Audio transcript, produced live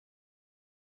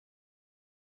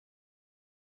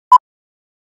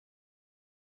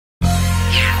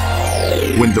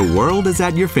when the world is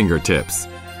at your fingertips.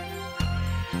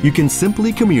 You can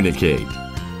simply communicate,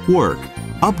 work,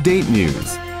 update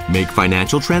news, make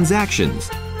financial transactions,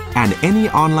 and any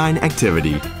online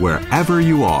activity wherever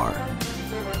you are.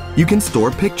 You can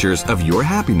store pictures of your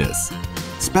happiness,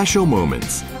 special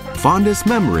moments, fondest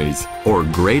memories, or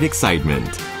great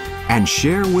excitement, and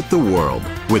share with the world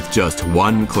with just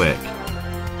one click.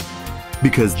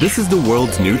 Because this is the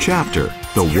world's new chapter,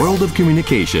 the world of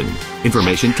communication,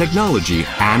 information technology,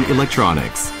 and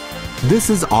electronics. This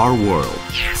is our world,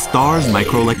 STARS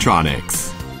Microelectronics.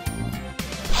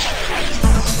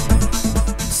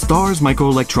 STARS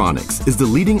Microelectronics is the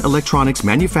leading electronics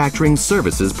manufacturing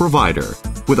services provider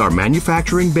with our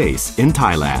manufacturing base in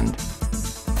Thailand.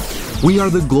 We are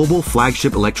the global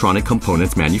flagship electronic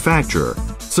components manufacturer,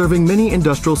 serving many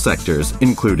industrial sectors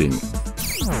including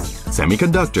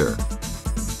semiconductor,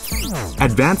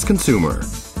 advanced consumer,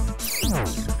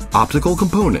 optical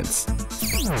components,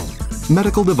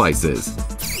 medical devices,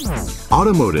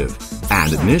 automotive,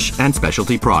 and niche and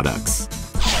specialty products.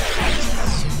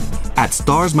 At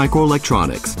STARS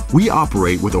Microelectronics, we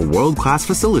operate with a world-class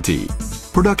facility.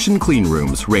 Production clean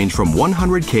rooms range from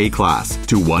 100K class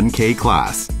to 1K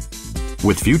class,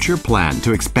 with future plan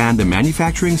to expand the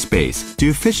manufacturing space to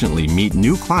efficiently meet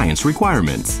new clients'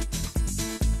 requirements.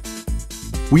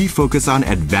 We focus on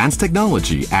advanced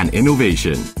technology and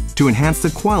innovation to enhance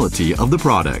the quality of the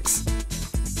products.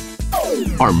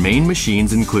 Our main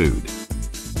machines include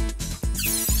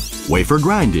wafer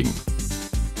grinding,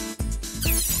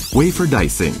 wafer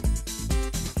dicing,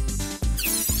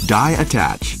 die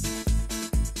attach,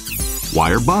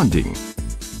 wire bonding,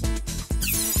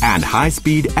 and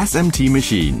high-speed SMT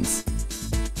machines.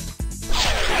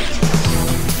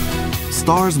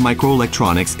 STARS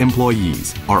Microelectronics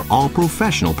employees are all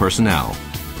professional personnel.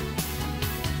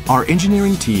 Our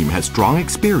engineering team has strong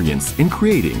experience in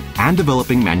creating and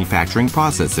developing manufacturing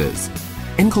processes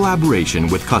in collaboration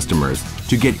with customers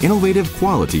to get innovative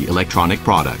quality electronic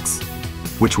products,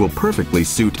 which will perfectly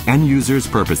suit end users'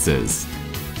 purposes.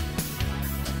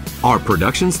 Our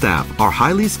production staff are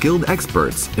highly skilled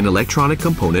experts in electronic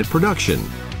component production.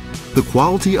 The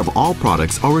quality of all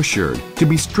products are assured to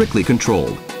be strictly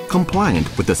controlled,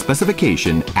 compliant with the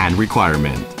specification and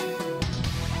requirement.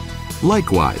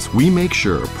 Likewise, we make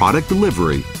sure product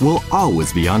delivery will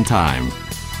always be on time.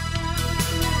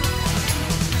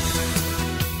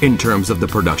 In terms of the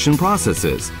production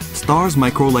processes, STARS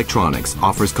Microelectronics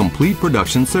offers complete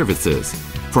production services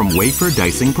from wafer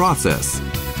dicing process,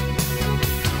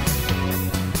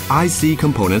 IC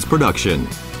components production,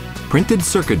 printed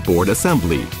circuit board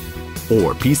assembly,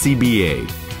 or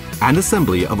PCBA, and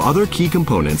assembly of other key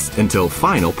components until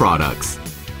final products.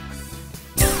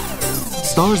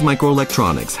 STARS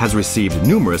Microelectronics has received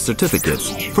numerous certificates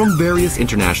from various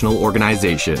international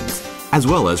organizations, as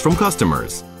well as from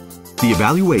customers. The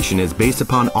evaluation is based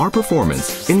upon our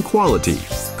performance in quality,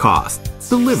 cost,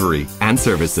 delivery, and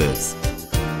services.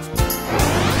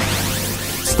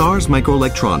 STARS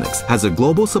Microelectronics has a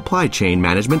global supply chain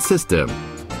management system.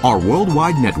 Our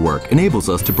worldwide network enables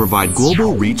us to provide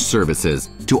global reach services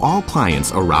to all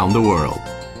clients around the world.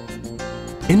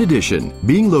 In addition,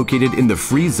 being located in the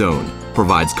free zone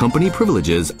provides company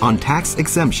privileges on tax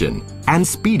exemption and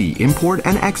speedy import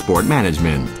and export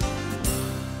management.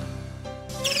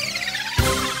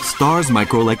 STARS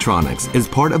Microelectronics is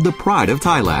part of the pride of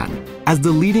Thailand as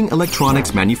the leading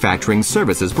electronics manufacturing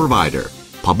services provider,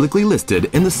 publicly listed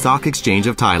in the Stock Exchange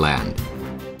of Thailand.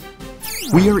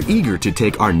 We are eager to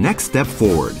take our next step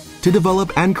forward to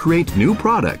develop and create new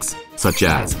products such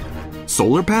as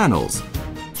solar panels,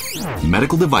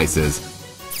 medical devices,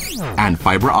 and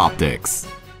fiber optics.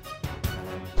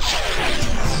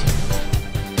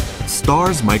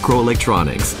 STARS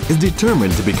Microelectronics is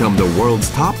determined to become the world's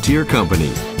top-tier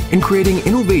company in creating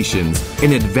innovations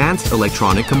in advanced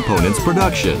electronic components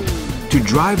production to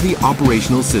drive the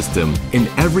operational system in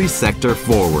every sector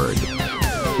forward.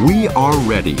 We are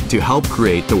ready to help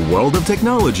create the world of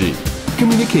technology,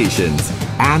 communications,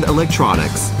 and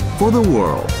electronics for the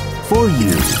world, for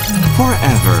you,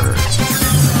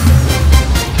 forever.